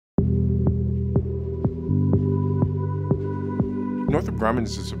Northrop Grumman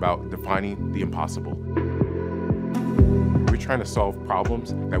is just about defining the impossible. We're trying to solve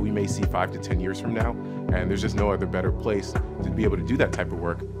problems that we may see 5 to 10 years from now, and there's just no other better place to be able to do that type of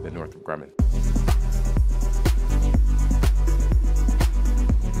work than Northrop Grumman.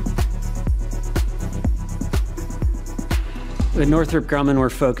 At Northrop Grumman, we're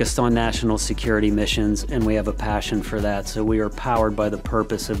focused on national security missions, and we have a passion for that, so we are powered by the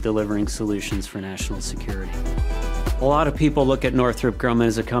purpose of delivering solutions for national security. A lot of people look at Northrop Grumman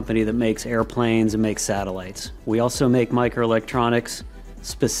as a company that makes airplanes and makes satellites. We also make microelectronics.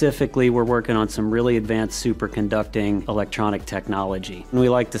 Specifically, we're working on some really advanced superconducting electronic technology. And we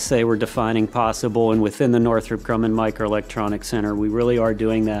like to say we're defining possible, and within the Northrop Grumman Microelectronics Center, we really are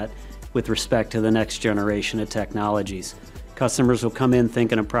doing that with respect to the next generation of technologies. Customers will come in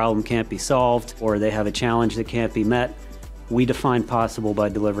thinking a problem can't be solved, or they have a challenge that can't be met. We define possible by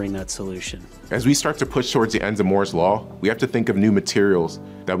delivering that solution. As we start to push towards the ends of Moore's Law, we have to think of new materials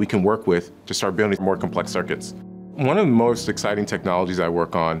that we can work with to start building more complex circuits. One of the most exciting technologies I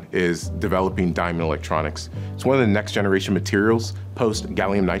work on is developing diamond electronics. It's one of the next generation materials post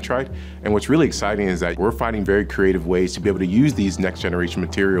gallium nitride. And what's really exciting is that we're finding very creative ways to be able to use these next generation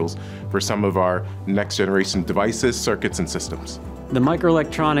materials for some of our next generation devices, circuits, and systems. The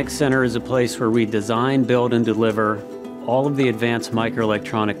Microelectronics Center is a place where we design, build, and deliver all of the advanced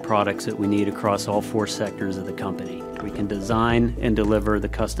microelectronic products that we need across all 4 sectors of the company. We can design and deliver the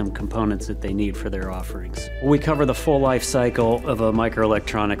custom components that they need for their offerings. We cover the full life cycle of a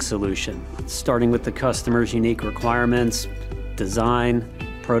microelectronic solution, starting with the customer's unique requirements, design,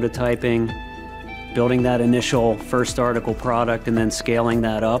 prototyping, building that initial first article product, and then scaling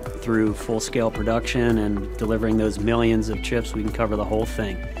that up through full-scale production and delivering those millions of chips. We can cover the whole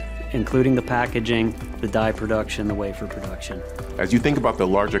thing, including the packaging, the die production, the wafer production. As you think about the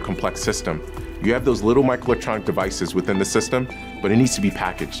larger complex system, you have those little microelectronic devices within the system, but it needs to be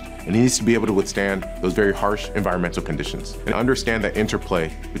packaged. And it needs to be able to withstand those very harsh environmental conditions and understand that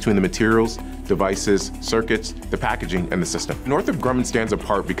interplay between the materials, devices, circuits, the packaging, and the system. Northrop Grumman stands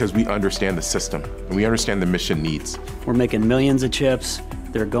apart because we understand the system and we understand the mission needs. We're making millions of chips.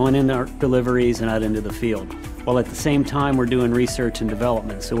 They're going into our deliveries and out into the field. While at the same time, we're doing research and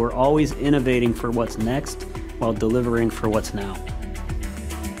development. So we're always innovating for what's next while delivering for what's now.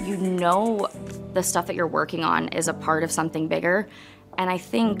 You know the stuff that you're working on is a part of something bigger. And I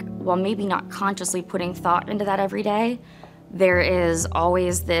think, while maybe not consciously putting thought into that every day, there is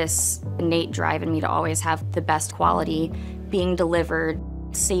always this innate drive in me to always have the best quality being delivered.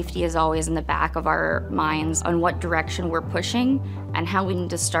 Safety is always in the back of our minds on what direction we're pushing and how we need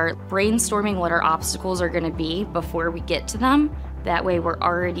to start brainstorming what our obstacles are going to be before we get to them. That way we're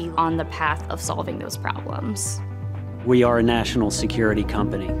already on the path of solving those problems. We are a national security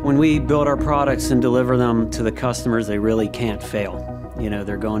company. When we build our products and deliver them to the customers, they really can't fail. You know,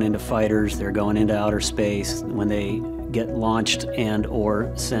 they're going into fighters, they're going into outer space. When they get launched and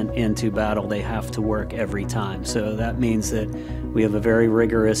or sent into battle, they have to work every time. So that means that we have a very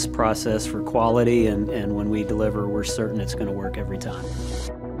rigorous process for quality, and when we deliver, we're certain it's going to work every time.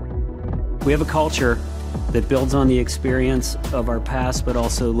 We have a culture that builds on the experience of our past, but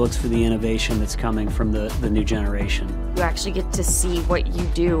also looks for the innovation that's coming from the new generation. You actually get to see what you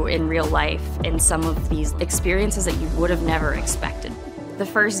do in real life in some of these experiences that you would have never expected. The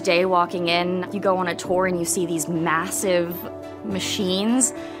first day walking in, you go on a tour and you see these massive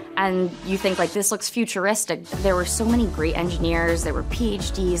machines, and you think, like, this looks futuristic. There were so many great engineers, there were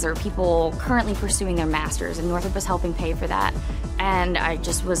PhDs, there were people currently pursuing their masters, and Northrop was helping pay for that. And I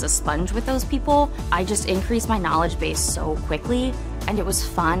just was a sponge with those people. I just increased my knowledge base so quickly, and it was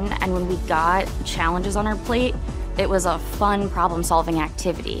fun. And when we got challenges on our plate, it was a fun problem-solving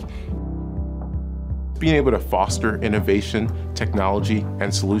activity. Being able to foster innovation, technology,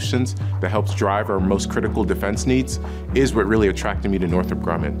 and solutions that helps drive our most critical defense needs is what really attracted me to Northrop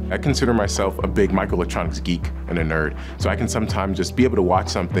Grumman. I consider myself a big microelectronics geek and a nerd, so I can sometimes just be able to watch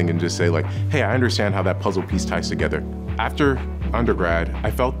something and just say, like, hey, I understand how that puzzle piece ties together. After undergrad,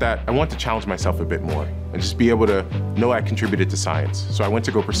 I felt that I want to challenge myself a bit more and just be able to know I contributed to science. So I went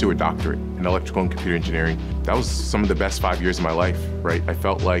to go pursue a doctorate in electrical and computer engineering. That was some of the best 5 years of my life, right? I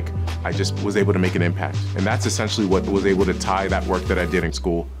felt like I just was able to make an impact. And that's essentially what was able to tie that work that I did in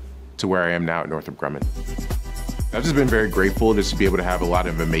school to where I am now at Northrop Grumman. I've just been very grateful just to be able to have a lot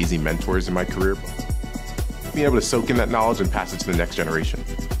of amazing mentors in my career. Being able to soak in that knowledge and pass it to the next generation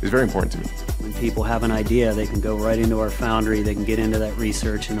is very important to me. When people have an idea, they can go right into our foundry, they can get into that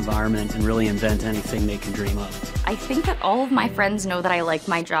research and environment and really invent anything they can dream of. I think that all of my friends know that I like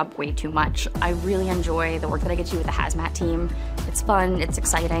my job way too much. I really enjoy the work that I get to do with the hazmat team. It's fun, it's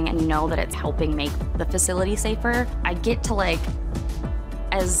exciting, and you know that it's helping make the facility safer. I get to, like,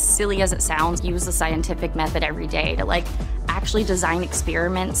 as silly as it sounds, use the scientific method every day to actually design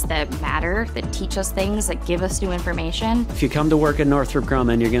experiments that matter, that teach us things, that give us new information. If you come to work at Northrop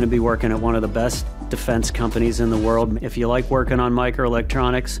Grumman, you're going to be working at one of the best defense companies in the world. If you like working on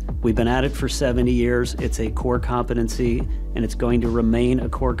microelectronics, we've been at it for 70 years. It's a core competency, and it's going to remain a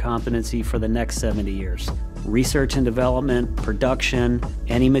core competency for the next 70 years. Research and development, production,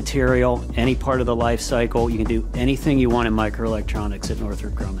 any material, any part of the life cycle, you can do anything you want in microelectronics at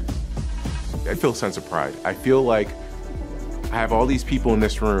Northrop Grumman. I feel a sense of pride. I feel like I have all these people in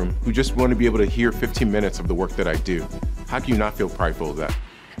this room who just want to be able to hear 15 minutes of the work that I do. How can you not feel prideful of that?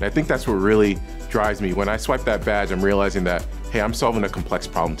 And I think that's what really drives me. When I swipe that badge, I'm realizing that, hey, I'm solving a complex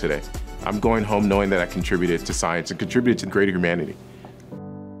problem today. I'm going home knowing that I contributed to science and contributed to greater humanity.